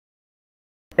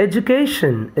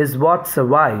Education is what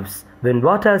survives when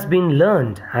what has been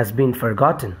learned has been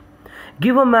forgotten.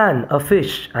 Give a man a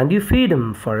fish and you feed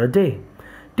him for a day.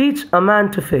 Teach a man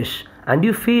to fish and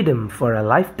you feed him for a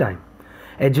lifetime.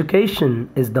 Education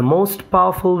is the most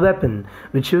powerful weapon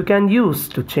which you can use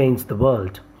to change the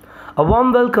world. A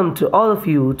warm welcome to all of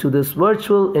you to this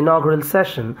virtual inaugural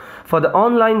session for the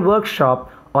online workshop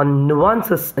on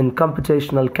Nuances in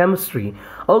Computational Chemistry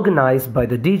organized by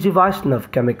the D.G.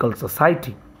 Vaishnav Chemical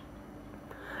Society.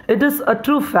 It is a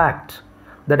true fact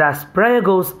that as prayer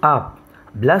goes up,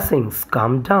 blessings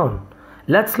come down.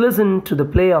 Let's listen to the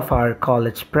play of our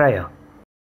college prayer.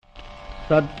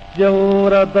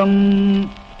 Satyavratam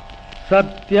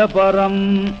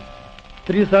Satyaparam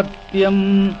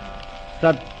Trisatyam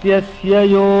Satyasya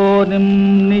yonim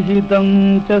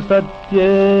nihitam cha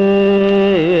satye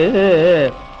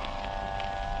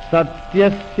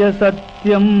Satyasya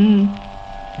satyam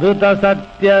Vrita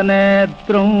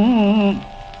satyanetram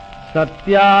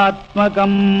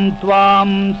Satyatmakam tvam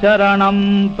sharanam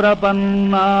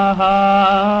prapannaha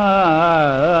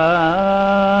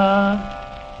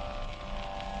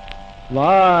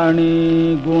Vani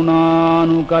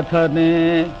gunanukathane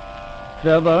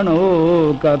Shravano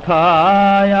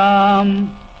kathayam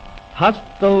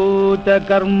Hastau cha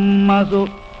karmasu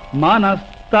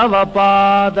manastava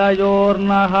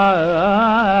padayornaha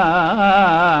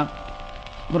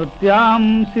Smrityam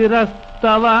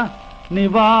sirastava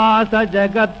nivasa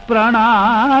jagat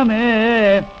praname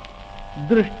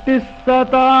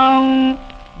Drishtisatam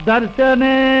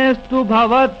darshanestu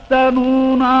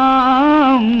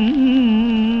bhavattanunam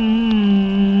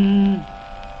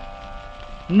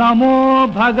Namo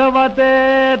bhagavate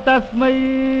tasmai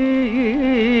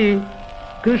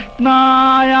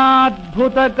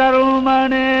Krishnayadbhuta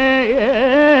karmane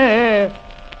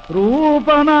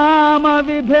Rupanama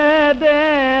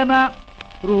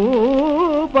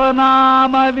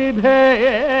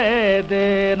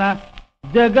vibhedena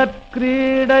Jagat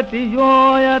kridati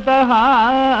yoyataha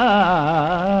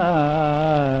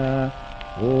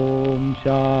Om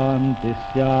Shanti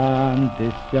Shanti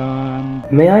Shanti.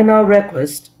 May I now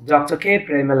request Dr. K.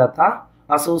 Premalata,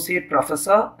 Associate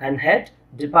Professor and Head,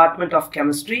 Department of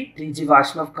Chemistry, D.G.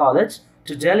 Vaishnav College,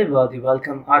 to deliver the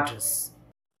welcome address.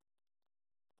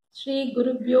 Shri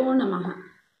Gurubhyo Namaha.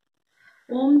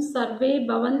 Om Sarve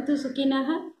Bhavantu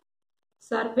Sukinaha,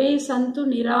 Sarve Santu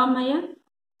Niramaya,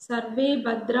 Sarve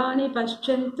Bhadrani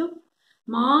Paschantu,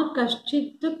 Ma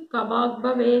Kaschittu Kabag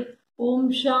Bhavet.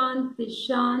 Om Shanti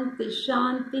Shanti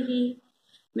Shanti.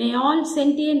 May all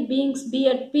sentient beings be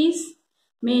at peace.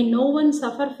 May no one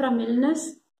suffer from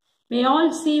illness. May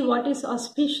all see what is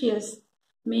auspicious.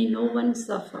 May no one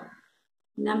suffer.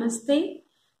 Namaste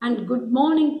and good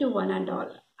morning to one and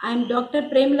all. I am Dr.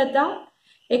 Premalata,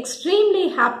 extremely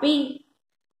happy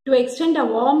to extend a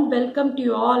warm welcome to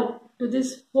you all to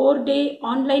this 4-day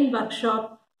online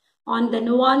workshop on the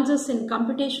Nuances in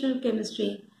Computational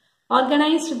Chemistry,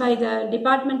 organized by the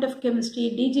Department of Chemistry,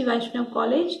 D.G. Vaishnav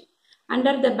College,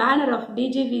 under the banner of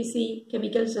DGVC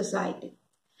Chemical Society.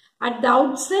 At the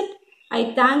outset,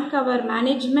 I thank our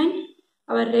management,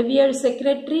 our revered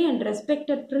secretary and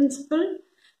respected principal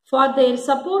for their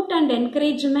support and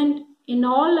encouragement in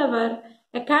all our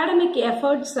academic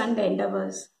efforts and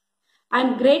endeavors. I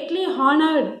am greatly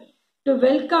honored to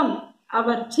welcome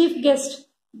our chief guest,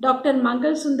 Dr.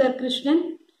 Mangal Sundar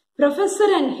Krishnan, Professor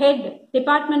and Head,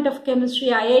 Department of Chemistry,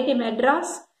 IIT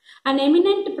Madras, an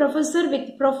eminent professor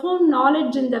with profound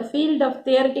knowledge in the field of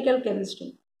theoretical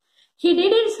chemistry. He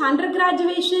did his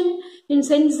undergraduate in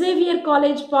St. Xavier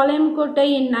College,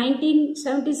 Palayamkottai in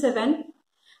 1977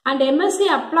 and MSc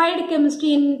Applied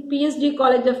Chemistry in PSD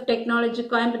College of Technology,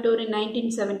 Coimbatore in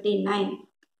 1979.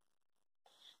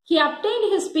 He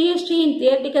obtained his PhD in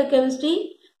theoretical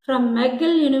chemistry from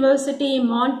McGill University,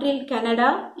 Montreal,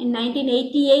 Canada in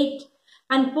 1988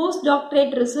 and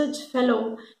postdoctorate research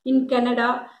fellow in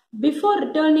Canada before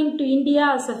returning to India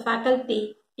as a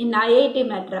faculty in IIT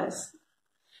Madras.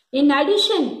 In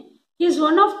addition, he is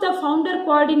one of the founder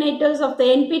coordinators of the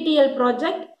NPTEL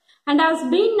project and has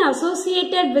been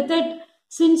associated with it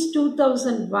since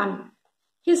 2001.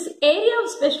 His area of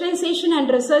specialization and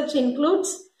research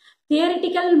includes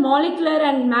theoretical molecular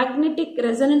and magnetic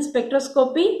resonance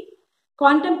spectroscopy,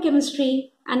 quantum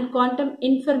chemistry, and quantum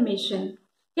information.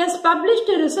 He has published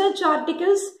research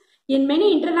articles in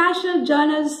many international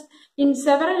journals in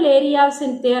several areas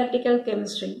in theoretical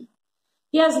chemistry.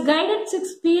 He has guided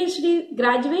 6 PhD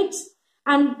graduates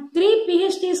and 3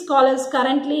 PhD scholars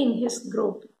currently in his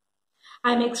group.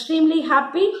 I am extremely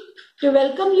happy to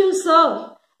welcome you,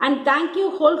 sir, and thank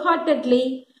you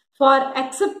wholeheartedly for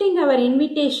accepting our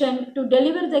invitation to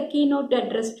deliver the keynote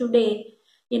address today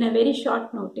in a very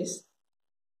short notice.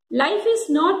 Life is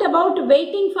not about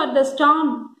waiting for the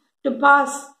storm to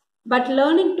pass, but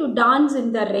learning to dance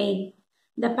in the rain.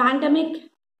 The pandemic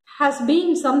has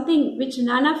been something which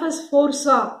none of us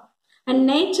foresaw, and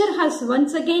nature has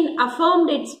once again affirmed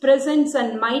its presence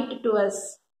and might to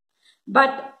us.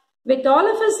 But with all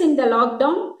of us in the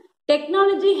lockdown,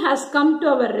 technology has come to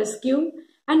our rescue,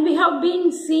 and we have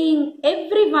been seeing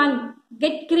everyone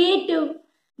get creative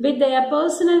with their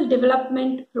personal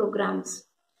development programs.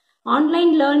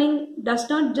 Online learning does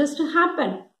not just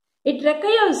happen. It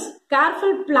requires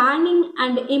careful planning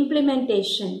and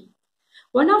implementation.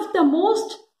 One of the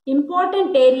most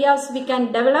important areas we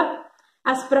can develop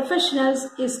as professionals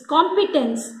is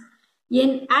competence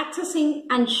in accessing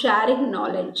and sharing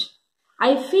knowledge.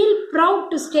 I feel proud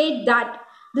to state that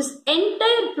this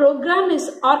entire program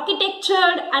is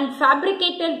architectured and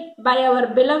fabricated by our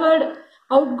beloved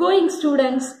outgoing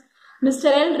students, Mr.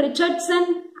 L.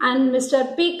 Richardson and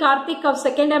Mr. P. Karthik of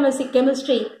 2nd MSc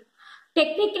Chemistry,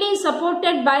 technically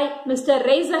supported by Mr.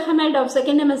 Raees Ahmed of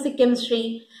 2nd MSc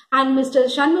Chemistry and Mr.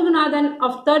 Shanmuganathan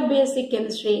of 3rd BSc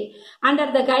Chemistry,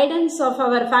 under the guidance of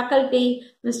our faculty,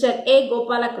 Mr. A.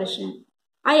 Gopalakrishnan.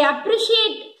 I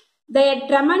appreciate their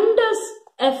tremendous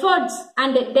efforts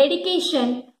and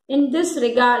dedication in this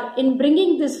regard in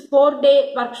bringing this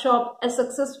 4-day workshop a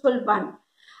successful one.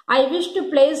 I wish to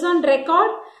place on record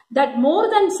that more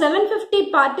than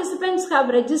 750 participants have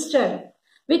registered,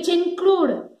 which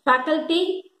include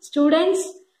faculty, students,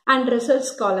 and research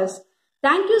scholars.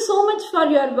 Thank you so much for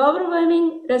your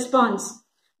overwhelming response.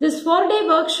 This 4-day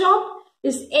workshop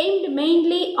is aimed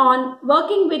mainly on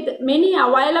working with many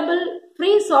available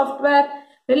free software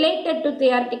related to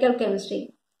theoretical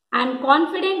chemistry. I am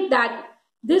confident that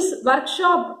this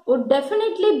workshop would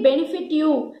definitely benefit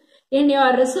you in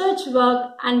your research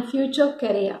work and future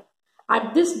career.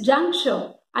 At this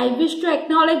juncture, I wish to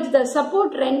acknowledge the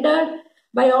support rendered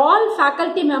by all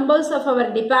faculty members of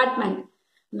our department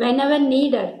whenever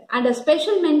needed, and a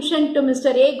special mention to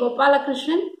Mr. A.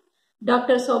 Gopalakrishnan,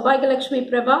 Dr. Saubhagyalakshmi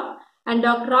Prabha, and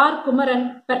Dr. R.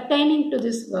 Kumaran pertaining to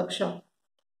this workshop.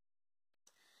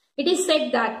 It is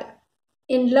said that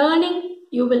in learning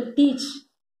you will teach,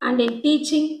 and in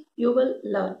teaching you will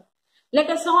learn. Let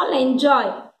us all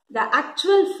enjoy the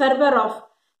actual fervor of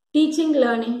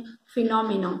teaching-learning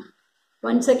phenomenon.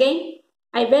 Once again,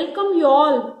 I welcome you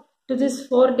all to this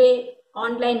 4-day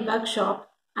online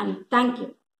workshop, and thank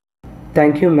you.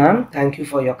 Thank you, ma'am. Thank you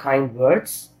for your kind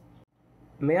words.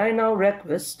 May I now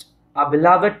request our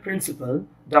beloved principal,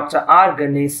 Dr. R.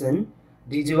 Ganesan,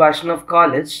 DG Vaishnav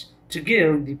College, to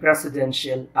give the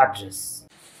presidential address.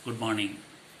 Good morning.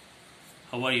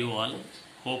 How are you all?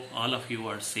 Hope all of you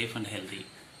are safe and healthy.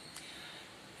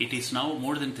 It is now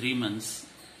more than 3 months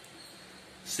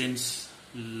since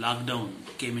lockdown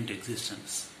came into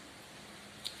existence.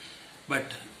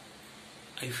 But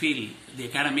I feel the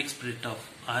academic spirit of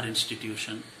our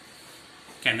institution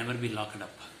can never be locked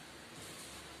up.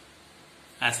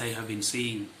 As I have been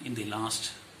seeing in the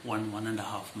last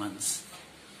 1.5 months,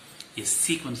 a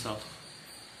sequence of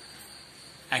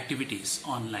activities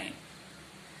online.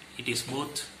 It is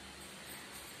both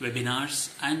webinars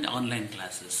and online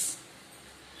classes.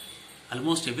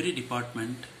 Almost every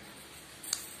department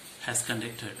has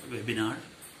conducted webinar,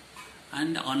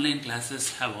 and online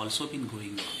classes have also been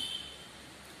going on.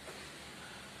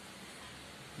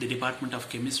 The Department of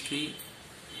Chemistry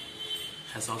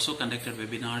has also conducted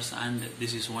webinars, and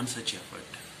this is one such effort.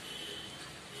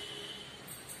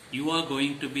 You are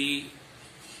going to be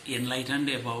enlightened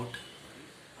about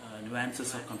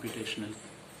nuances of computational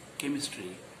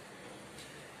chemistry,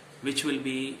 which will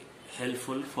be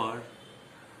helpful for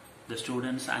the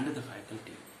students and the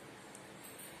faculty.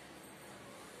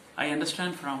 I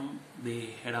understand from the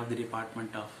head of the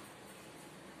Department of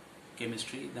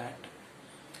Chemistry that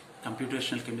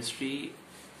computational chemistry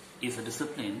is a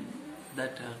discipline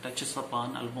that touches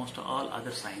upon almost all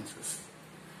other sciences.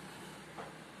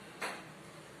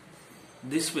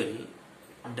 This will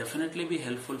definitely be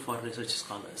helpful for research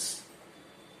scholars.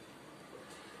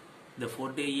 The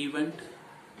 4-day event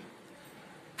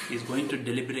is going to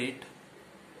deliberate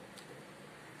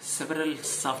several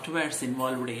softwares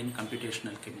involved in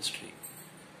computational chemistry.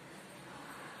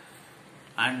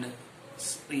 And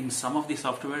in some of the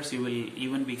softwares you will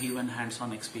even be given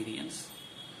hands-on experience.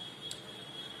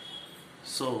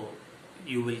 So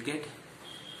you will get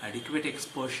adequate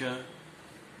exposure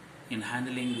in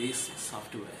handling these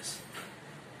softwares.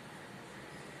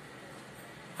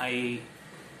 I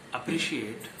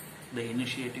appreciate the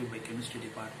initiative by Chemistry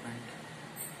Department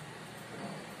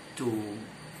to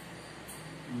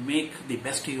make the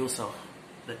best use of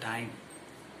the time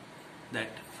that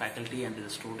faculty and the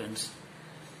students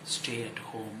stay at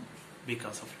home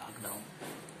because of lockdown.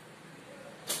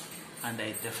 And I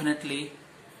definitely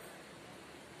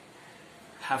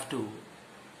have to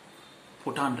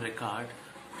put on record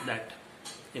that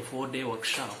a 4-day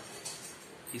workshop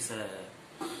is a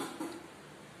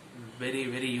very,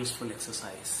 very useful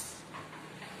exercise.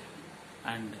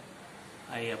 And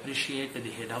I appreciate the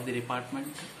head of the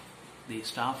department, the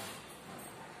staff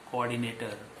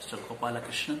coordinator, Mr.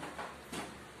 Gopalakrishnan,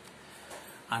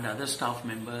 and other staff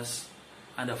members,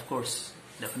 and of course,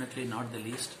 definitely not the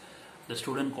least, the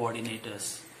student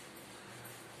coordinators,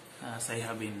 as I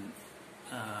have been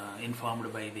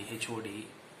informed by the HOD,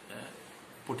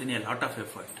 put in a lot of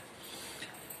effort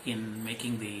in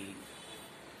making the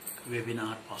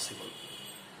webinar possible.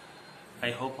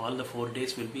 I hope all the 4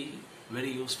 days will be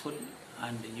very useful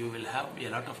and you will have a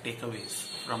lot of takeaways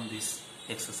from this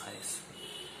exercise.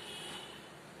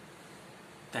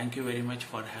 Thank you very much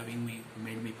for having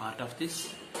made me part of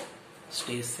this.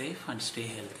 Stay safe and stay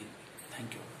healthy.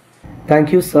 Thank you.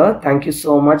 Thank you, sir. Thank you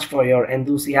so much for your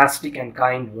enthusiastic and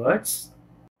kind words.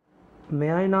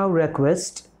 May I now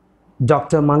request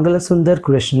Dr. Mangalasundar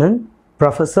Krishnan,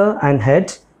 Professor and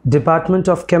Head, Department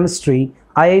of Chemistry,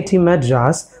 IIT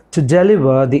Madras, to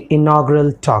deliver the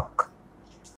inaugural talk.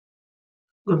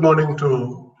 Good morning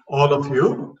to all of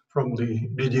you from the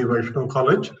DG Vaishnav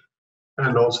College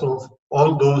and also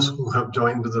all those who have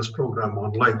joined this program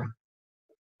online,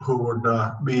 who would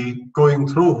be going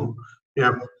through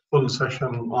a full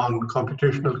session on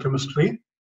computational chemistry,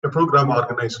 a program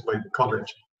organized by the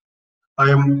college.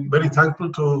 I am very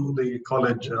thankful to the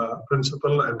college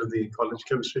principal and the college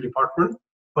chemistry department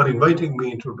for inviting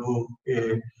me to do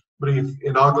a brief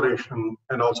inauguration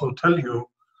and also tell you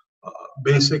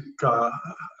basic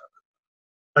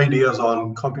ideas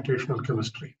on computational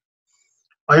chemistry.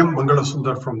 I am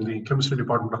Mangalasundar from the chemistry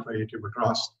department of IIT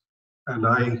Madras, and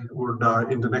I would,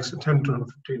 in the next 10 to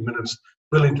 15 minutes,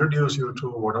 will introduce you to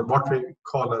what we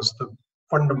call as the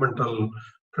fundamental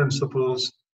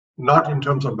principles, not in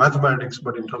terms of mathematics,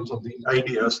 but in terms of the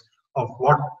ideas of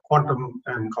what quantum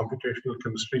and computational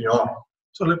chemistry are.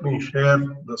 So let me share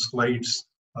the slides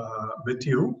with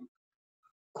you.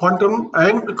 Quantum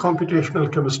and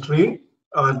computational chemistry,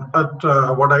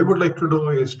 what I would like to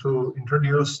do is to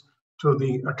introduce to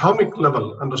the atomic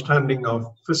level understanding of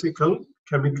physical,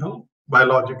 chemical,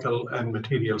 biological, and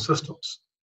material systems.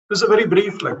 This is a very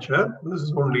brief lecture. This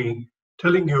is only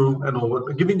telling you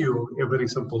and giving you a very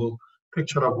simple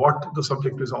picture of what the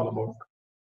subject is all about.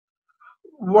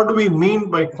 What do we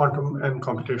mean by quantum and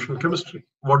computational chemistry?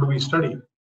 What do we study?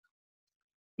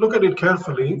 Look at it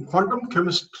carefully. Quantum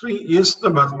chemistry is the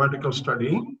mathematical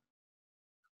study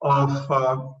of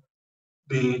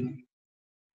the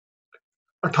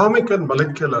atomic and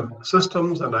molecular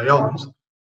systems and ions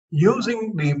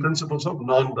using the principles of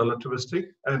non-relativistic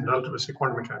and relativistic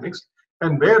quantum mechanics,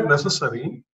 and where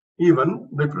necessary, even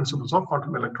the principles of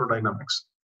quantum electrodynamics.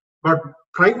 But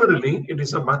primarily, it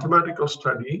is a mathematical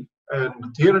study and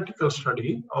theoretical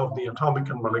study of the atomic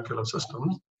and molecular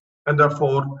systems, and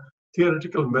therefore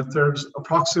theoretical methods,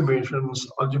 approximations,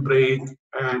 algebraic,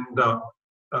 and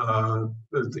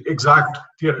the exact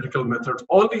theoretical methods,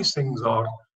 all these things are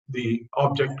the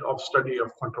object of study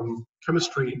of quantum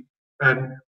chemistry,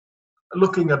 and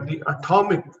looking at the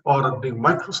atomic or the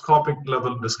microscopic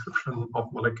level description of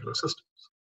molecular systems.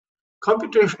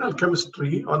 Computational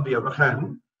chemistry, on the other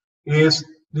hand, is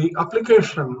the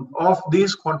application of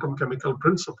these quantum chemical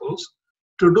principles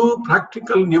to do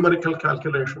practical numerical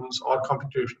calculations or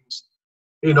computations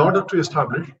in order to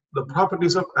establish the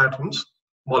properties of atoms,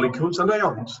 molecules, and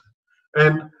ions.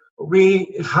 And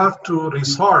we have to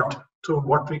resort to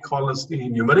what we call as the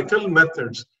numerical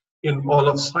methods in all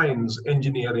of science,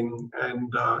 engineering,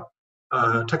 and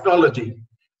technology.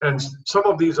 And some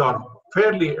of these are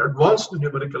fairly advanced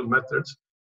numerical methods.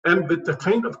 And with the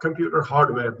kind of computer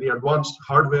hardware, the advanced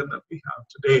hardware that we have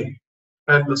today,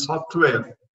 and the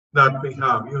software that we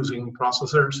have using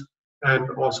processors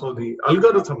and also the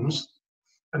algorithms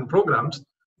and programs,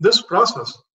 this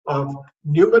process of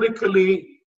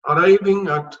numerically arriving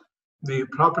at the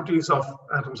properties of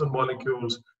atoms and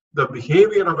molecules, the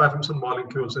behavior of atoms and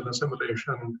molecules in a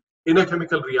simulation, in a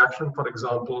chemical reaction, for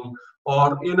example,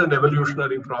 or in an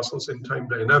evolutionary process in time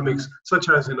dynamics, such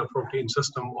as in a protein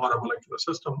system or a molecular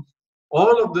system.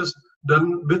 All of this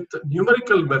done with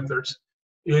numerical methods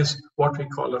is what we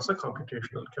call as a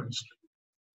computational chemistry.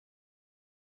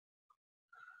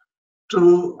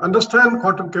 To understand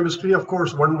quantum chemistry, of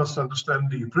course, one must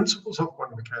understand the principles of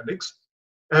quantum mechanics,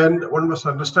 and one must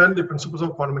understand the principles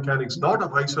of quantum mechanics not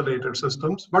of isolated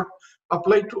systems, but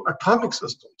applied to atomic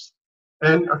systems.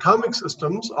 And atomic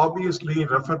systems obviously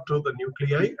refer to the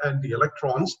nuclei and the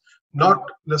electrons, not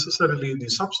necessarily the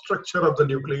substructure of the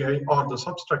nuclei or the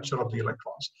substructure of the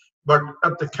electrons. But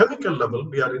at the chemical level,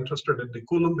 we are interested in the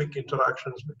Coulombic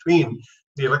interactions between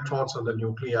the electrons and the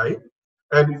nuclei.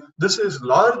 And this is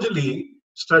largely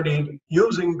studied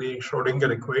using the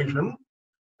Schrödinger equation,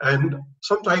 and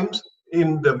sometimes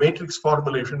in the matrix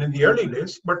formulation in the early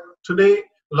days, but today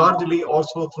largely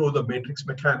also through the matrix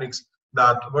mechanics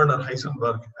that Werner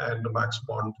Heisenberg and Max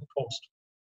Born proposed.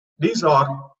 These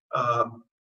are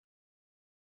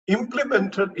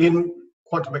implemented in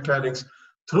quantum mechanics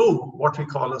through what we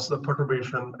call as the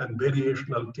perturbation and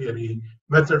variational theory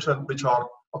methods, and which are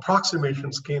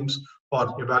approximation schemes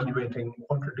for evaluating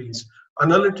quantities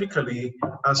analytically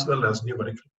as well as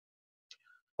numerically.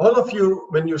 All of you,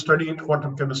 when you study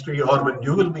quantum chemistry, or when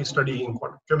you will be studying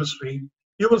quantum chemistry,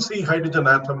 you will see hydrogen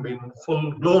atom in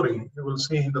full glory. You will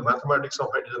see the mathematics of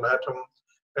hydrogen atom,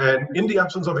 and in the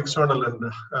absence of external and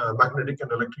magnetic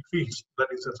and electric fields, that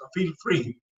is, it's a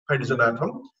field-free hydrogen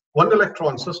atom, one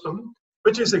electron system,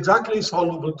 which is exactly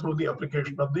solvable through the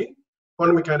application of the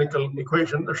quantum mechanical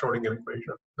equation, the Schrödinger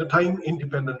equation, the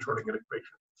time-independent Schrödinger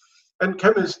equation. And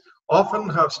chemists often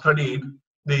have studied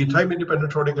the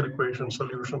time-independent Schrödinger equation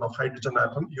solution of hydrogen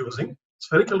atom using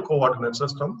spherical coordinate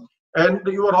system. And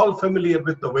you are all familiar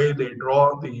with the way they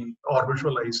draw or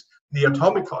visualize the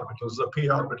atomic orbitals, the p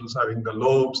orbitals having the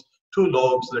lobes, 2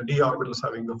 lobes, the d orbitals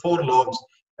having the 4 lobes,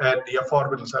 and the f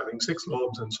orbitals having 6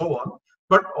 lobes, and so on.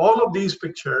 But all of these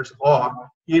pictures are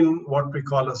in what we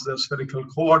call as the spherical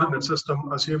coordinate system,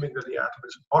 assuming that the atom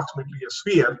is approximately a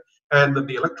sphere, and that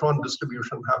the electron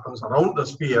distribution happens around the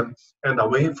sphere and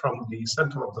away from the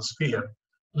center of the sphere,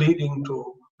 leading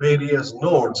to various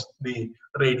nodes, the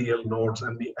radial nodes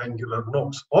and the angular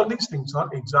nodes. All these things are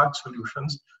exact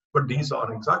solutions, but these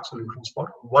are exact solutions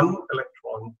for one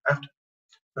electron atom.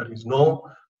 There is no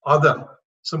other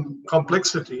some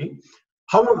complexity.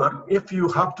 However, if you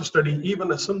have to study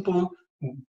even a simple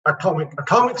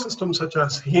atomic system such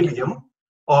as helium,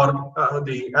 or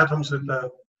the atoms with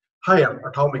a higher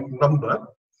atomic number,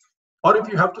 or if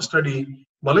you have to study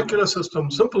molecular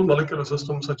systems, simple molecular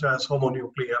systems such as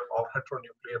homonuclear or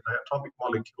heteronuclear diatomic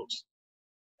molecules,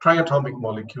 triatomic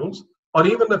molecules, or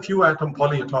even a few atom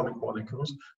polyatomic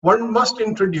molecules, one must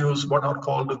introduce what are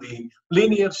called the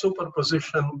linear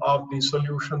superposition of the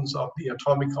solutions of the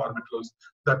atomic orbitals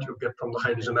that you get from the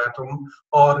hydrogen atom,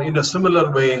 or in a similar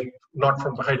way, not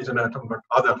from the hydrogen atom, but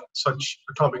other such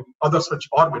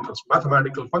orbitals,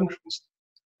 mathematical functions.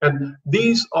 And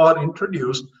these are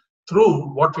introduced through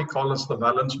what we call as the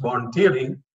valence bond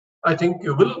theory. I think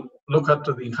you will look at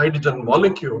the hydrogen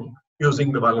molecule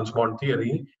using the valence bond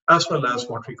theory, as well as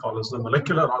what we call as the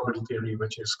molecular orbital theory,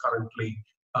 which is currently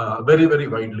very, very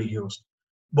widely used.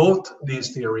 Both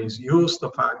these theories use the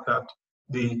fact that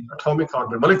the atomic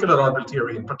orbital, molecular orbital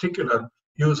theory in particular,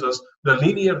 uses the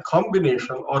linear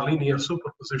combination or linear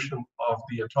superposition of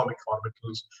the atomic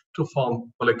orbitals to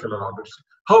form molecular orbitals.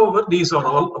 However, these are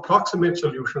all approximate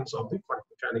solutions of the quantum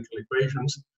mechanical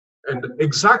equations, and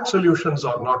exact solutions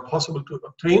are not possible to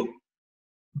obtain.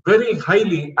 Very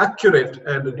highly accurate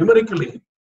and numerically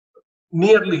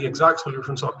nearly exact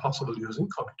solutions are possible using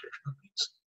computational means.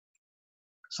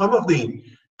 Some of the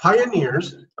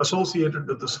pioneers associated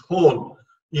with this whole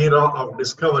era of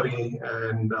discovery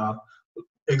and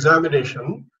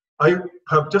examination, I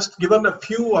have just given a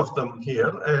few of them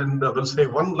here, and will say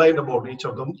one line about each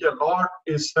of them. A lot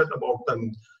is said about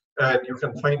them, and you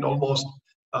can find almost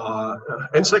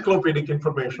encyclopedic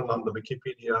information on the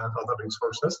Wikipedia and other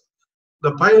resources.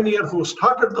 The pioneer who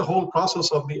started the whole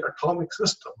process of the atomic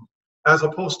system, as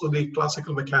opposed to the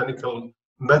classical mechanical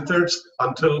methods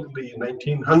until the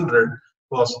 1900,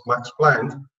 was Max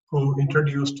Planck, who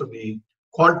introduced the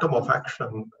quantum of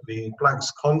action, the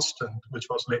Planck's constant, which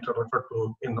was later referred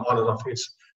to in honor of his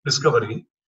discovery.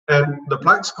 And the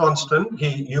Planck's constant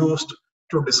he used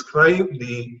to describe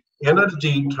the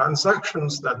energy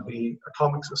transactions that the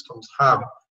atomic systems have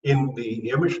in the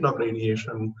emission of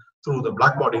radiation through the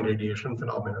blackbody radiation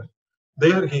phenomenon.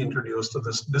 There he introduced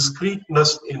this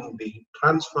discreteness in the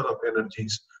transfer of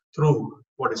energies through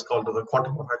what is called the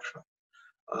quantum of action.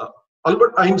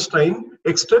 Albert Einstein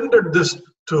extended this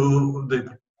to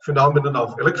the phenomenon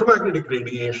of electromagnetic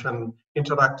radiation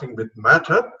interacting with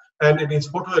matter, and in his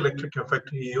photoelectric effect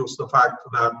he used the fact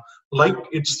that light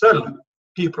itself,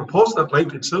 he proposed that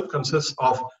light itself consists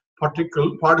of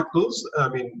particles, I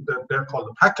mean they're called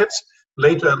the packets.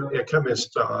 Later a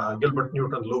chemist, Gilbert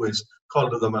Newton Lewis,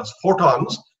 called them as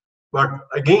photons. But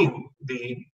again,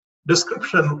 the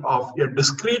description of a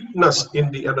discreteness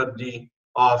in the energy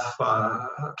of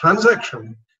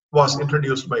transaction was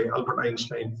introduced by Albert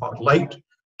Einstein for light.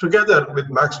 Together with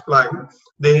Max Planck,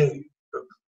 they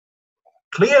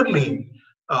clearly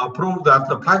proved that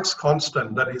the Planck's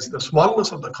constant, that is the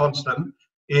smallness of the constant,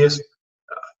 is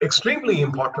extremely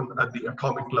important at the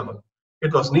atomic level.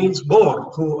 It was Niels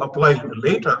Bohr who applied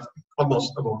later,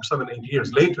 almost about 7-8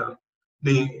 years later,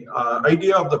 the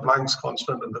idea of the Planck's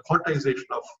constant and the quantization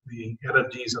of the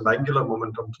energies and angular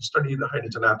momentum to study the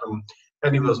hydrogen atom.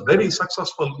 And he was very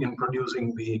successful in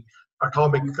producing the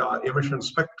atomic emission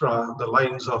spectra, the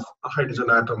lines of a hydrogen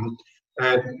atom.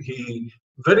 And he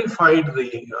verified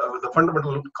the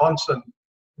fundamental constant,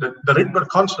 the Rydberg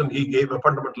constant. He gave a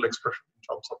fundamental expression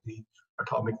in terms of the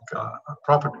atomic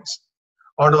properties.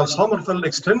 Arnold Sommerfeld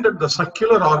extended the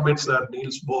circular orbits that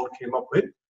Niels Bohr came up with.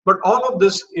 But all of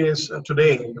this is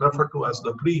today referred to as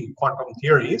the pre-quantum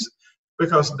theories,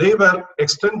 because they were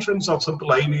extensions of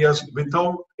simple ideas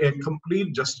without a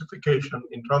complete justification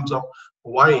in terms of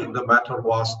why the matter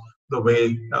was the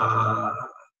way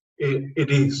it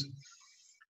is.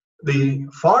 The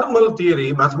formal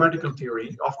theory, mathematical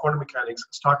theory of quantum mechanics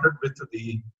started with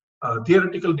the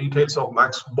theoretical details of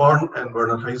Max Born and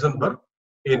Werner Heisenberg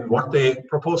in what they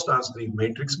proposed as the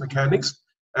matrix mechanics.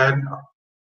 And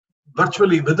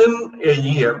virtually within a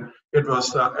year, it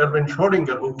was Erwin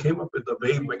Schrödinger who came up with the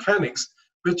wave mechanics,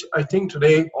 which I think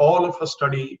today all of us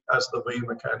study as the wave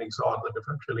mechanics or the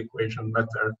differential equation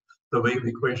method, the wave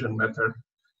equation method.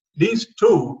 These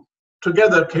two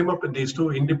together came up with these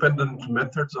two independent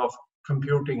methods of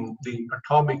computing the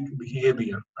atomic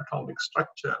behavior, atomic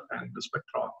structure, and the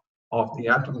spectra of the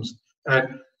atoms.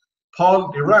 And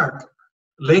Paul Dirac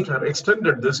later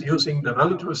extended this using the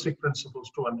relativistic principles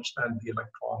to understand the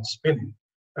electron spin.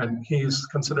 And he is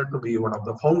considered to be one of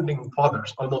the founding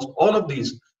fathers. Almost all of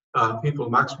these people,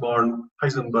 Max Born,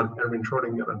 Heisenberg, Erwin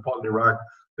Schrödinger, and Paul Dirac,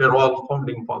 they're all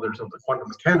founding fathers of the quantum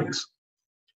mechanics.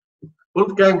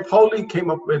 Wolfgang Pauli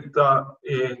came up with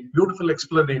a beautiful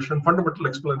explanation, fundamental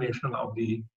explanation of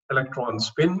the electron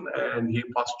spin, and he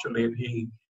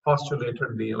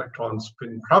postulated the electron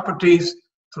spin properties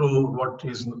through what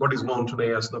is known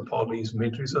today as the Pauli's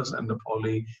matrices, and the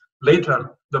Pauli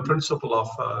later the principle of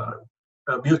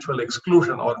mutual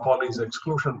exclusion, or Pauli's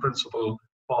exclusion principle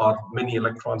for many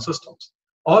electron systems.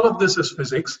 All of this is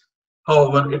physics.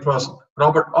 However, it was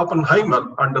Robert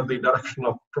Oppenheimer, under the direction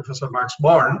of Professor Max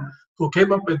Born, who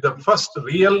came up with the first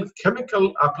real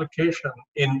chemical application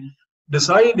in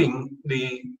deciding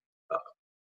the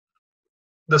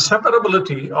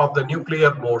separability of the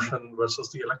nuclear motion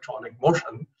versus the electronic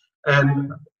motion.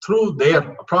 And through their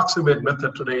approximate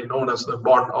method today known as the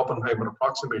Born-Oppenheimer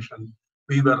approximation,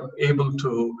 we were able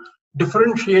to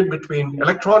differentiate between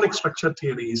electronic structure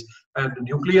theories and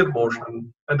nuclear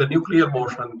motion. And the nuclear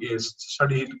motion is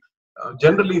studied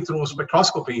generally through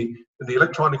spectroscopy. The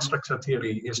electronic structure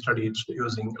theory is studied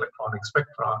using electronic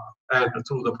spectra and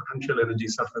through the potential energy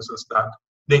surfaces that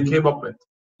they came up with.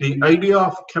 The idea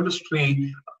of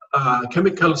chemistry,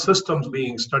 chemical systems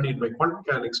being studied by quantum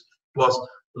mechanics was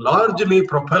largely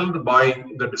propelled by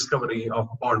the discovery of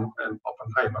Born and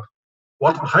Oppenheimer.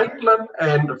 Walter Heitler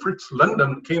and Fritz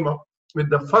London came up with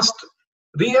the first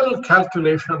real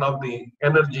calculation of the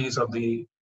energies of the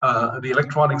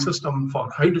electronic system for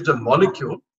hydrogen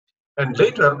molecule. And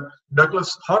later,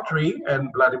 Douglas Hartree and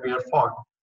Vladimir Fogg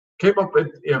came up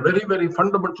with a very, very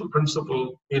fundamental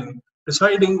principle in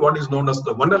deciding what is known as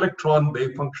the one electron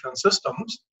wave function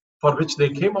systems, for which they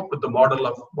came up with the model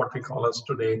of what we call as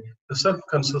today the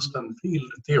self-consistent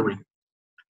field theory.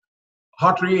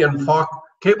 Hartree and Fogg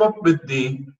came up with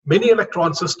the many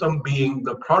electron system being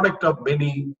the product of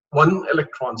many one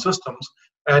electron systems,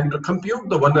 and to compute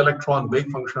the one electron wave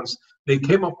functions, they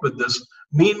came up with this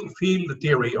mean field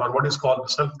theory, or what is called the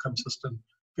self-consistent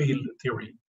field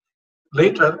theory.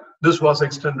 Later, this was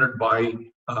extended by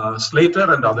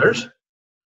Slater and others.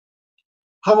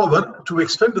 However, to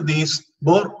extend these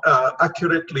more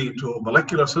accurately to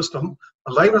molecular system,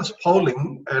 Linus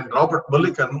Pauling and Robert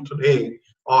Millikan today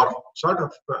are sort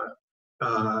of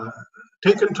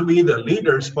taken to be the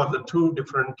leaders for the two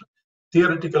different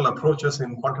theoretical approaches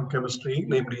in quantum chemistry,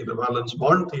 namely the valence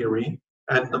bond theory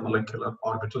and the molecular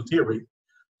orbital theory.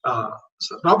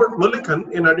 So Robert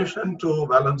Millikan, in addition to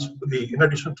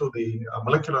the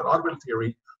molecular orbital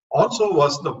theory, also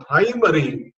was the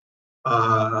primary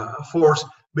force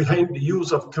behind the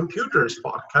use of computers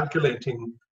for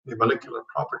calculating the molecular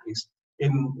properties.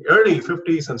 In early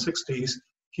 50s and 60s,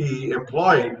 he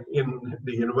employed in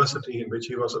the university in which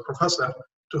he was a professor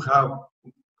to have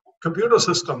computer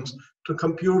systems to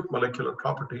compute molecular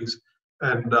properties.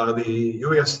 And the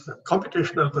US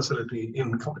computational facility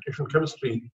in computational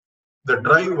chemistry, the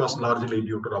drive was largely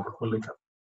due to Robert Millikan.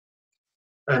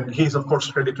 And he's, of course,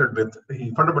 credited with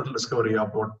the fundamental discovery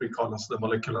of what we call as the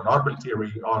molecular orbital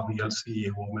theory, or the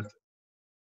LCAO method.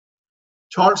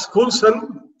 Charles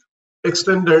Coulson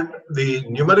extended the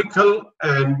numerical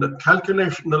and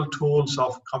calculational tools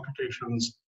of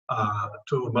computations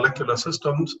to molecular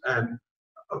systems, and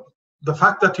the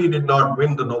fact that he did not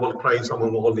win the Nobel Prize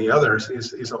among all the others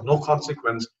is of no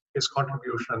consequence. His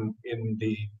contribution in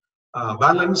the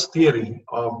valence theory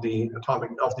of the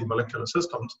molecular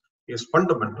systems is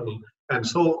fundamental, and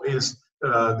so is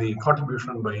the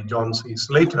contribution by John C.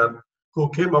 Slater, who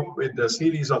came up with a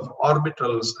series of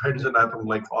orbitals, hydrogen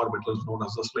atom-like orbitals known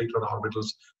as the Slater orbitals,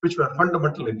 which were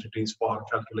fundamental entities for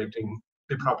calculating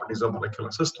the properties of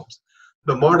molecular systems.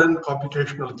 The modern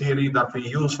computational theory that we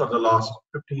use for the last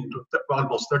 15 to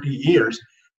almost 30 years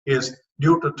is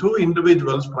due to two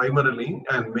individuals primarily,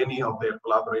 and many of their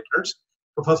collaborators.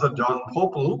 Professor John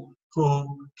Popple,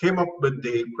 who came up with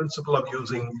the principle of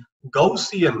using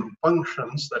Gaussian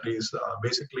functions, that is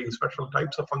basically special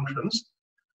types of functions.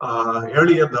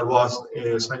 Earlier there was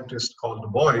a scientist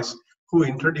called Boyce who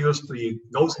introduced the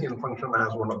Gaussian function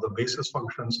as one of the basis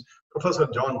functions. Professor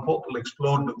John Popple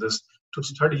explored this to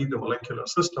study the molecular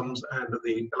systems and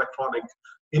the electronic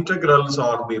integrals,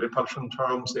 or the repulsion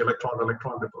terms, the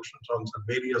electron-electron repulsion terms, and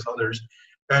various others.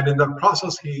 And in the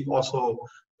process, he also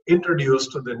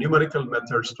introduced the numerical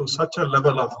methods to such a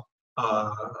level of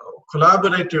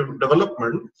collaborative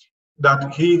development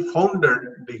that he founded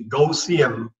the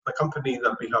Gaussian, the company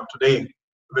that we have today,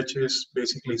 which is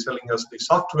basically selling us the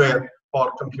software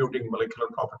for computing molecular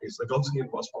properties. The Gaussian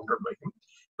was founded by him.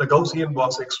 The Gaussian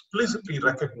was explicitly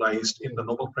recognized in the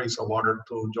Nobel Prize awarded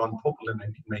to John Popple in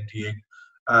 1998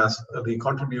 as the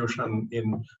contribution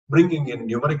in bringing in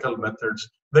numerical methods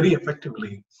very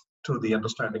effectively to the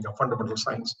understanding of fundamental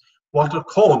science. Walter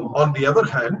Kohn, on the other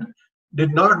hand,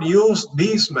 did not use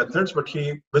these methods, but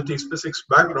he, with his physics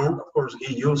background, of course,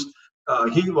 he was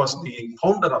the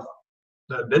founder of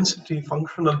the density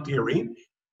functional theory,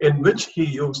 in which he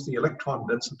used the electron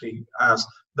density as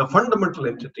the fundamental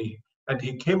entity, and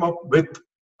he came up with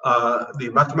the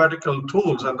mathematical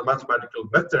tools and the mathematical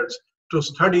methods to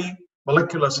study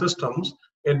molecular systems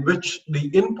in which the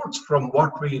inputs from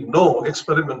what we know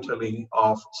experimentally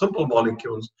of simple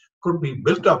molecules could be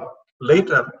built up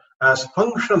later as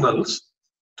functionals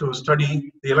to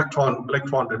study the electron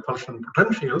repulsion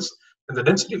potentials. And the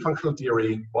density functional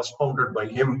theory was founded by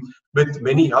him with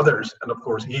many others. And of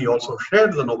course, he also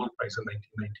shared the Nobel Prize in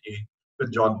 1998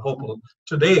 with John Popple.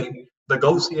 Today, the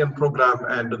Gaussian program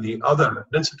and the other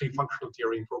density functional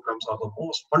theory programs are the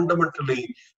most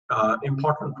fundamentally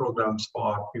important programs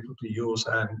for people to use,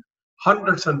 and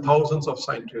hundreds and thousands of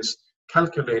scientists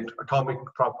calculate atomic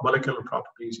molecular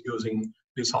properties using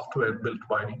the software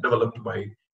developed by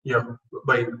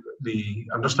the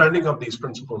understanding of these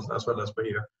principles, as well as by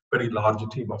a very large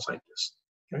team of scientists.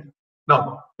 Okay.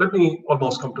 Now, let me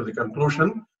almost come to the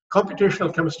conclusion.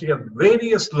 Computational chemistry at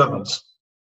various levels,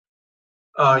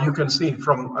 you can see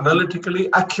from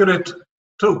analytically accurate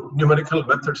to numerical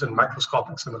methods in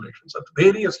macroscopic simulations. At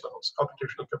various levels,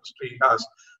 computational chemistry has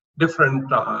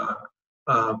different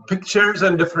pictures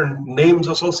and different names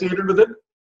associated with it.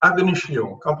 Ab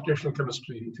initio, computational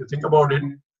chemistry, if you think about it,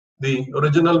 the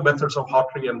original methods of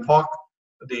Hartree and Fock,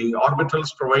 the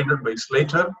orbitals provided by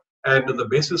Slater, and the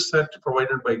basis set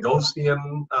provided by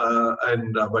Gaussian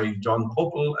and by John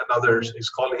Popple and others, his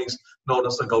colleagues, known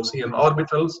as the Gaussian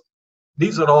orbitals.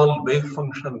 These are all wave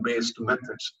function based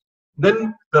methods.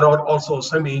 Then there are also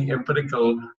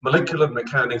semi-empirical molecular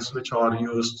mechanics which are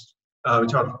used,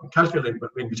 which are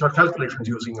calculations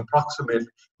using approximate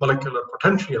molecular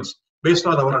potentials based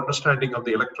on our understanding of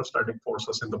the electrostatic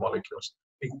forces in the molecules.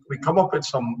 We come up with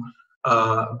some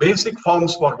basic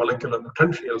forms for molecular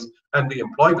potentials, and we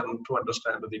employ them to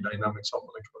understand the dynamics of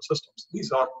molecular systems.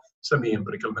 These are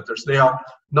semi-empirical methods. They are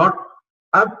not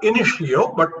ab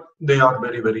initio, but they are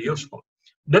very, very useful.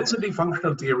 Density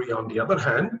functional theory, on the other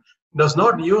hand, does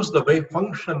not use the wave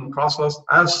function process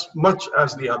as much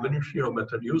as the ab initio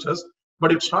method uses,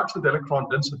 but it starts with electron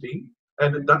density,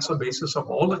 and that's the basis of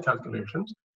all the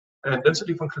calculations. And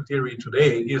density function theory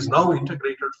today is now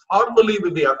integrated formally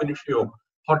with the ab initio,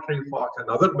 Hartree, Fock, and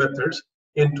other methods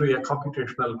into a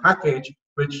computational package,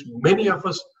 which many of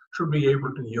us should be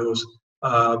able to use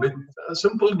with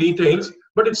simple details,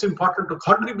 but it's important to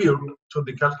contribute to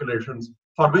the calculations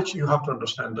for which you have to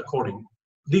understand the coding.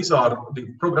 These are the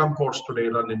program codes today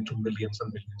run into millions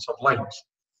and millions of lines.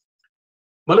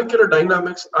 Molecular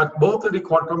dynamics at both the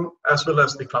quantum as well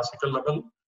as the classical level,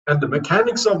 and the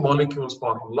mechanics of molecules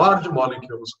for large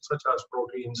molecules such as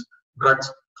proteins,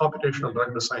 drugs, computational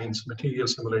drug designs, material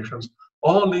simulations,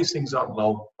 all these things are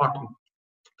now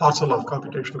parcel of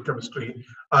computational chemistry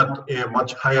at a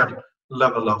much higher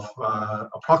level of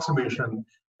approximation,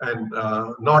 and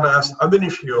not as ab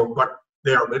initio, but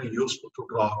they are very useful to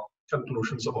draw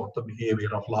conclusions about the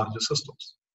behavior of larger systems.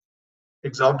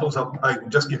 Examples of, I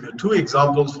just give you two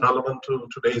examples relevant to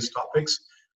today's topics: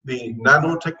 the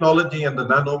nanotechnology and the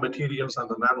nanomaterials and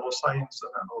the nanoscience, the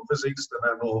nanophysics, the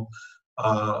nano,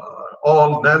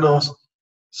 all nanos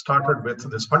started with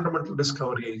this fundamental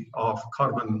discovery of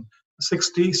carbon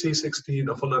 60, C60,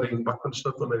 the fullerene,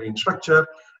 Buckminster fullerene structure.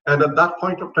 And at that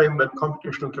point of time, when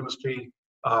computational chemistry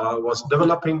was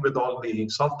developing with all the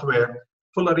software,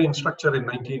 fullerene structure in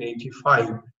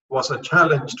 1985 was a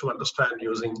challenge to understand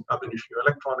using ab initio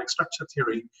electronic structure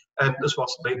theory, and this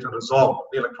was later resolved.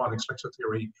 The electronic structure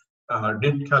theory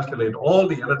did calculate all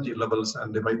the energy levels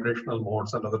and the vibrational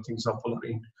modes and other things of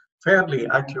fullerene fairly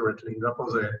accurately.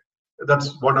 That's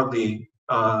one of the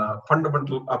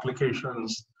fundamental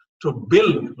applications to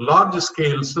build large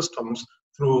scale systems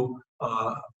through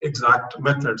exact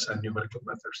methods and numerical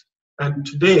methods. And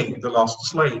today, the last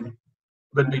slide,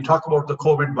 when we talk about the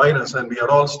COVID virus and we are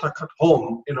all stuck at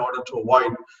home in order to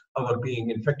avoid our being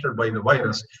infected by the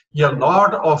virus, a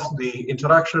lot of the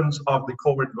interactions of the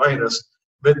COVID virus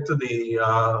with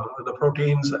the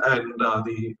proteins and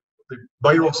the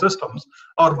biosystems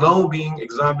are now being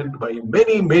examined by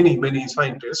many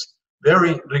scientists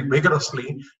very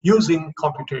vigorously using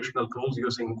computational tools,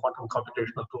 using quantum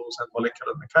computational tools and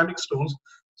molecular mechanics tools.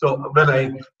 So when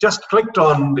I just clicked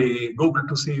on the Google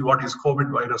to see what is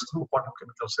COVID virus through quantum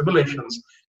chemical simulations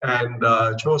and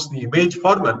chose the image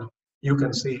format, you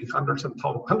can see hundreds and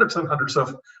hundreds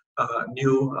of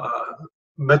new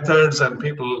methods and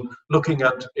people looking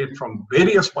at it from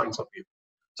various points of view.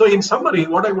 So in summary,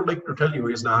 what I would like to tell you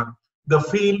is that the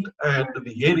field and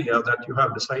the area that you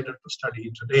have decided to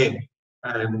study today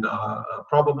and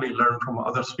probably learn from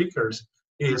other speakers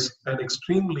is an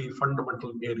extremely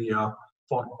fundamental area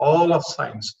for all of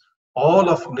science, all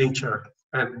of nature,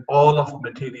 and all of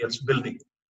materials building.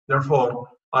 Therefore,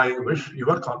 I wish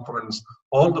your conference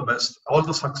all the best, all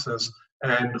the success,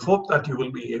 and hope that you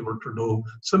will be able to do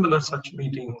similar such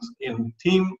meetings in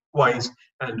theme-wise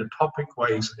and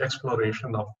topic-wise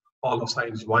exploration of all of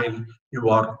science while you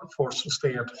are forced to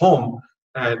stay at home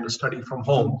and study from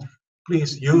home.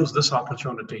 Please use this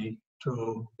opportunity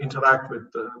to interact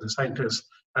with the scientists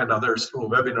and others through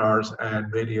webinars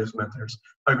and various methods.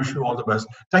 I wish you all the best.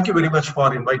 Thank you very much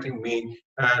for inviting me,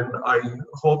 and I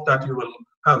hope that you will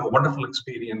have a wonderful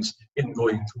experience in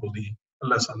going through the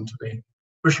lesson today.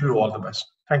 Wish you all the best.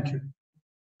 Thank you.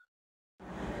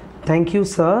 Thank you,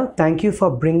 sir. Thank you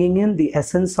for bringing in the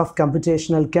essence of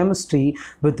computational chemistry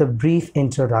with a brief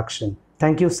introduction.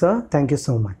 Thank you, sir. Thank you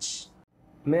so much.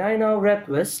 May I now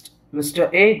request Mr.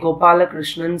 A.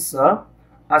 Gopalakrishnan, sir,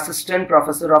 Assistant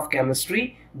Professor of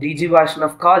Chemistry, D.G.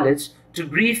 Vaishnav College, to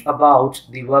brief about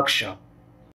the workshop.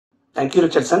 Thank you,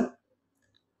 Richardson.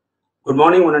 Good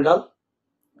morning, one and all.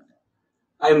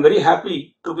 I am very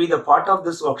happy to be the part of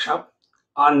this workshop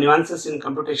on nuances in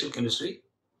computational chemistry.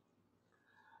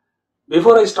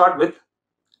 Before I start with,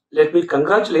 let me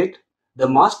congratulate the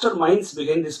masterminds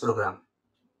behind this program.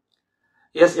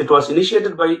 Yes, it was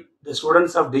initiated by the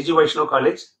students of D.G. Vaishnav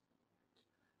College,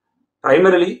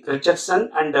 primarily Richardson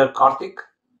and Karthik,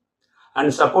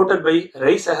 and supported by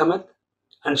Raees Ahmed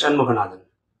and Shanmuganathan.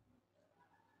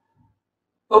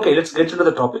 Okay, let's get into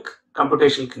the topic,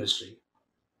 computational chemistry.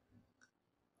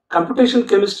 Computational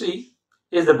chemistry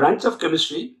is the branch of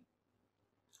chemistry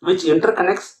which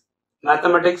interconnects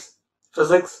mathematics,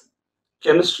 physics,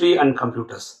 chemistry, and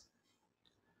computers.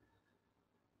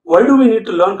 Why do we need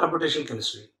to learn computational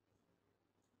chemistry?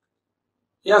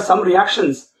 Yeah, some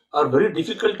reactions are very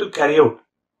difficult to carry out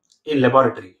in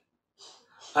laboratory,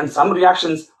 and some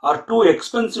reactions are too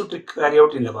expensive to carry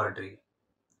out in laboratory,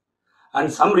 and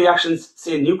some reactions,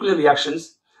 say nuclear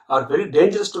reactions, are very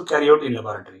dangerous to carry out in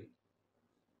laboratory.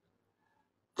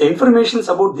 The information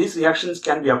about these reactions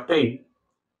can be obtained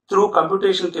through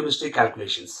computational chemistry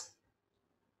calculations.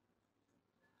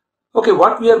 Okay,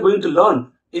 what we are going to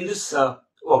learn in this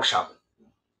workshop?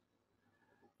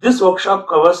 This workshop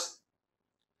covers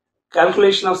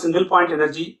calculation of single point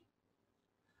energy,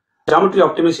 geometry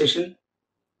optimization,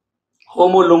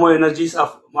 HOMO-LUMO energies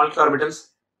of molecular orbitals,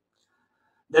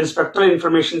 then spectral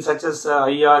information such as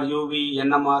IR, UV,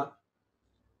 NMR,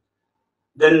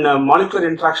 then molecular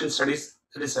interaction studies,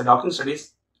 that is docking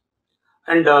studies,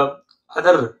 and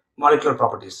other molecular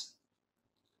properties.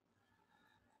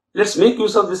 Let's make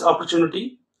use of this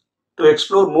opportunity to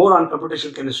explore more on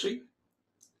computational chemistry,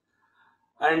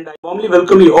 and I warmly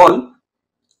welcome you all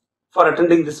for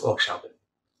attending this workshop.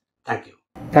 Thank you.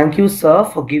 Thank you, sir,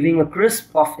 for giving a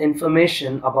crisp of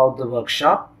information about the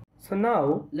workshop. So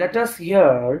now let us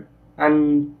hear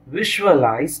and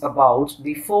visualize about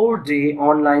the 4-day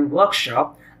online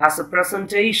workshop as a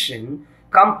presentation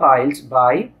compiled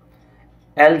by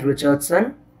L.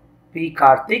 Richardson, P.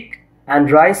 Karthik, and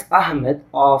Raees Ahmed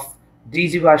of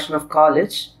DG Vaishnav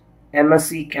College,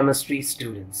 MSc Chemistry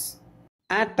students.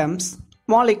 Atoms,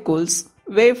 molecules,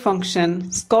 wave function,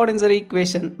 Schrödinger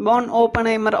equation,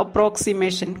 Born-Oppenheimer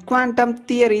approximation, quantum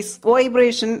theories,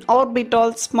 vibration,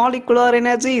 orbitals, molecular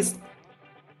energies.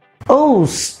 Oh,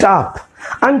 stop!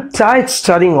 I'm tired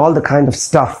studying all the kind of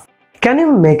stuff. Can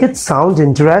you make it sound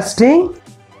interesting?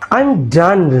 I'm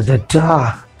done with it.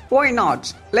 Why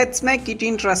not? Let's make it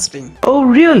interesting. Oh,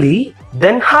 really?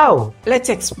 Then how? Let's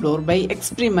explore by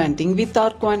experimenting with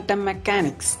our quantum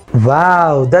mechanics.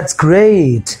 Wow, that's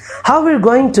great. How we're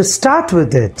going to start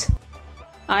with it?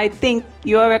 I think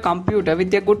you have a computer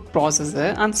with a good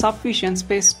processor and sufficient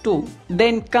space too.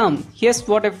 Then come, here's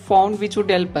what I found which would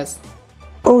help us.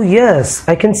 Oh yes,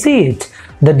 I can see it.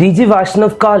 The DG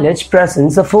Vaishnav College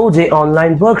presents a 4-day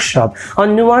online workshop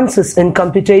on nuances in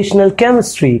computational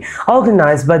chemistry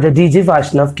organized by the DG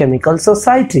Vaishnav Chemical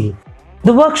Society.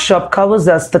 The workshop covers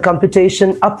the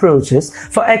computation approaches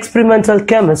for experimental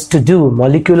chemists to do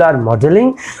molecular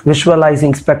modeling,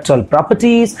 visualizing spectral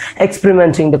properties,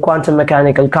 experimenting the quantum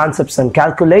mechanical concepts and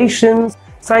calculations,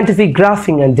 scientific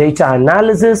graphing and data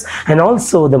analysis, and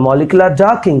also the molecular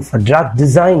docking for drug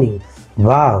designing.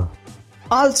 Wow!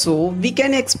 Also, we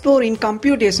can explore in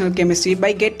computational chemistry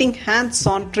by getting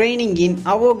hands-on training in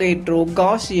Avogadro,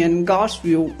 Gaussian,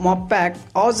 Gauss-View, MOPAC,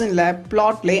 OzonLab,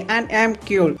 Plotly, and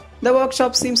MQL. The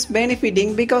workshop seems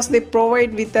benefiting because they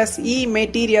provide with us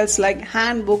e-materials like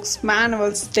handbooks,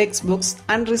 manuals, textbooks,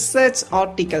 and research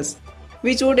articles,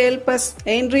 which would help us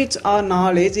enrich our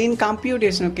knowledge in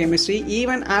computational chemistry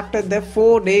even after the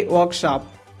 4-day workshop.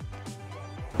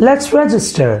 Let's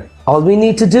register. All we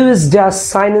need to do is just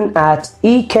sign in at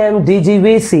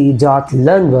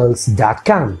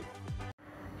ecamdgvc.learnworlds.com.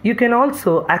 You can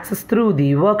also access through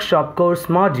the workshop course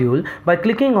module by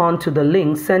clicking on to the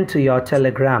link sent to your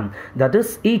Telegram, that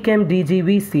is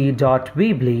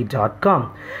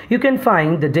ecamdgvc.weebly.com. You can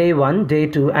find the Day 1, Day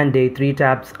 2 and Day 3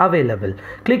 tabs available.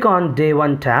 Click on Day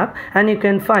 1 tab and you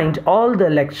can find all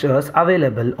the lectures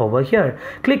available over here.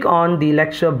 Click on the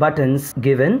lecture buttons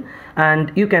given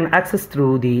and you can access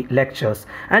through the lectures,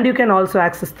 and you can also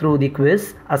access through the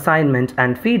quiz, assignment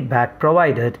and feedback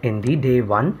provided in the Day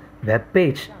 1 web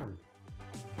page.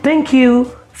 Thank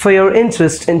you for your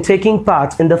interest in taking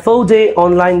part in the 4-day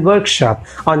online workshop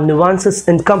on nuances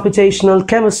in computational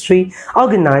chemistry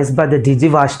organized by the DG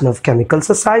Vaishnav Chemical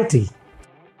Society.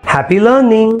 Happy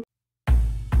learning!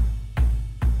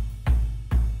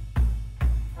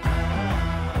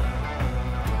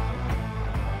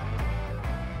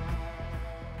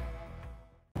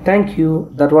 Thank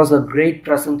you. That was a great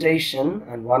presentation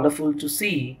and wonderful to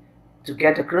see, to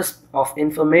get a crisp of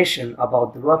information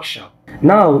about the workshop.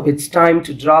 Now it's time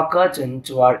to draw curtain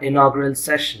to our inaugural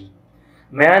session.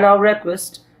 May I now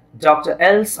request Dr.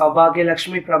 L. Saubhagya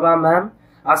Lakshmi Prabha Ma'am,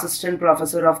 Assistant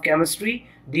Professor of Chemistry,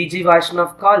 DG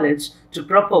Vaishnav College, to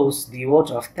propose the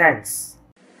vote of thanks.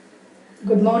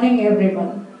 Good morning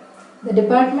everyone. The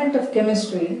Department of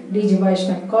Chemistry, DG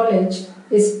Vaishnav College,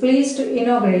 is pleased to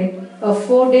inaugurate a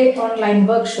 4-day online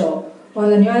workshop on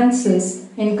the nuances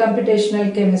in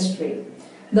computational chemistry.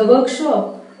 The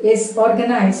workshop is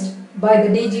organized by the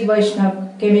DG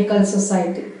Vaishnav Chemical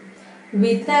Society.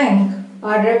 We thank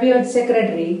our revered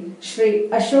Secretary, Shri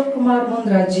Ashok Kumar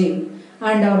Mundra ji,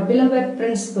 and our beloved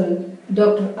Principal,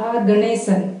 Dr. R.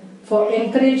 Ganesan, for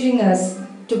encouraging us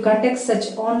to conduct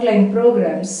such online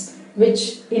programs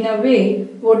which in a way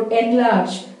would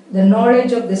enlarge the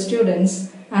knowledge of the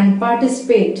students and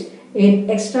participate in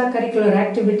extracurricular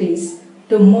activities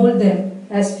to mold them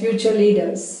as future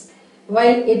leaders.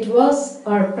 While it was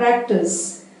our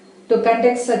practice to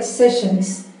conduct such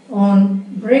sessions on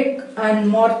brick and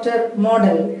mortar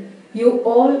model, you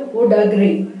all would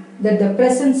agree that the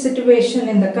present situation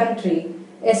in the country,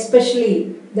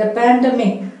 especially the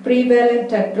pandemic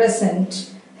prevalent at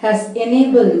present, has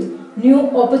enabled new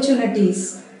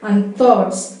opportunities and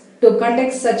thoughts to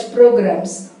conduct such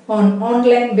programs on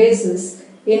online basis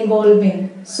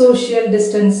involving social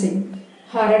distancing.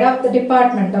 Our head of the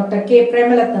department, Dr. K.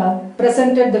 Premalata,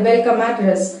 presented the welcome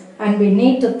address, and we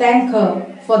need to thank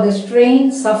her for the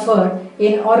strain suffered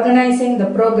in organizing the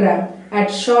program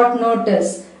at short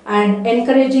notice and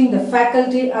encouraging the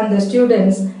faculty and the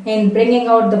students in bringing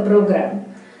out the program.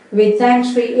 We thank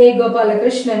Sri A.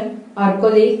 Gopalakrishnan, our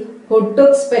colleague, who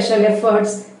took special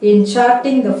efforts in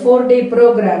charting the 4-day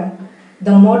program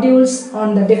the modules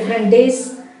on the different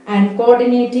days, and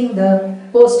coordinating the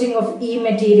posting of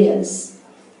e-materials.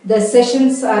 The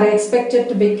sessions are expected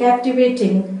to be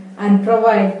captivating and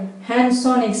provide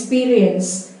hands-on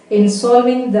experience in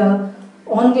solving the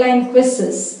online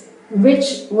quizzes,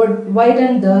 which would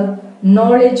widen the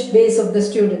knowledge base of the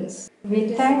students. We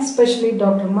thank specially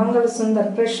Dr. Mangal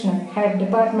Sundar Krishna, Head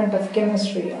Department of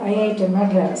Chemistry, IIT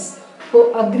Madras,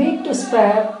 who agreed to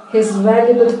spare his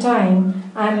valuable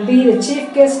time and be the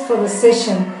chief guest for the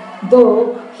session,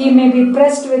 though he may be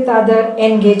pressed with other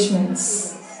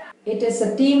engagements. It is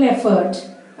a team effort,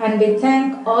 and we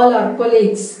thank all our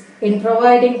colleagues in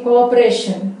providing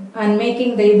cooperation and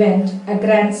making the event a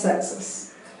grand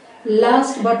success.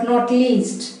 Last but not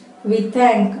least, we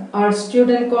thank our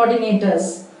student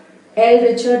coordinators, L.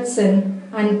 Richardson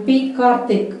and P.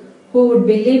 Karthik, who would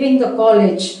be leaving the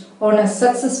college on a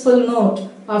successful note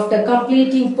after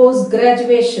completing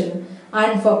post-graduation,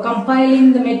 and for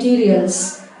compiling the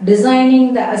materials,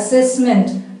 designing the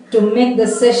assessment to make the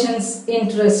sessions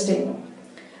interesting.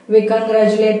 We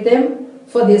congratulate them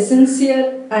for their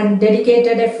sincere and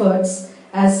dedicated efforts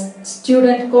as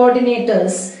student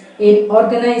coordinators in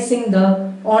organizing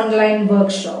the online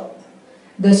workshop.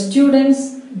 The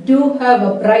students do have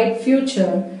a bright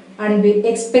future, and we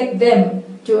expect them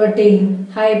to attain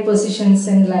high positions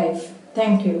in life.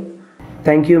 Thank you.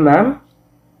 Thank you, ma'am.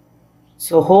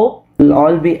 So hope you'll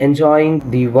all be enjoying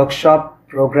the workshop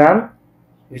program,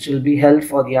 which will be held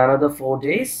for the another 4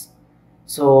 days.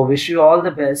 So wish you all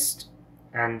the best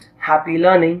and happy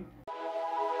learning.